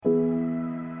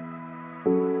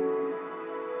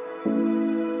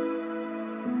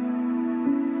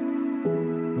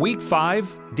Week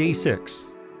 5, Day 6.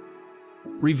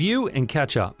 Review and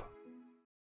catch up.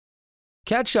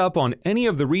 Catch up on any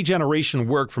of the regeneration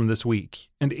work from this week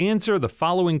and answer the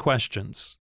following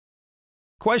questions.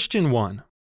 Question 1.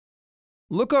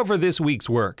 Look over this week's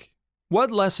work. What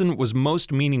lesson was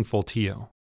most meaningful to you?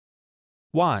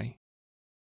 Why?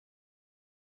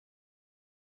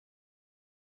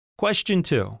 Question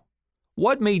 2.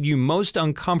 What made you most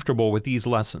uncomfortable with these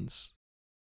lessons?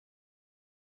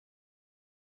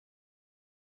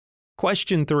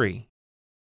 Question 3.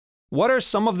 What are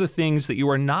some of the things that you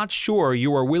are not sure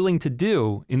you are willing to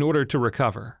do in order to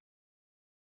recover?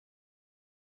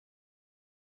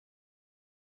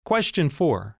 Question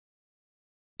 4.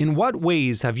 In what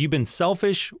ways have you been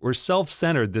selfish or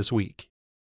self-centered this week?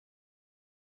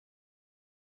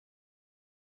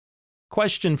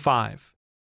 Question 5.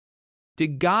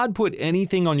 Did God put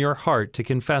anything on your heart to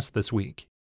confess this week?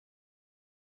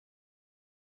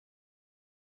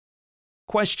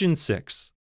 Question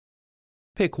 6.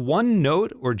 Pick one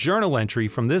note or journal entry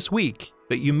from this week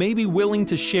that you may be willing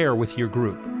to share with your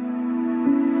group.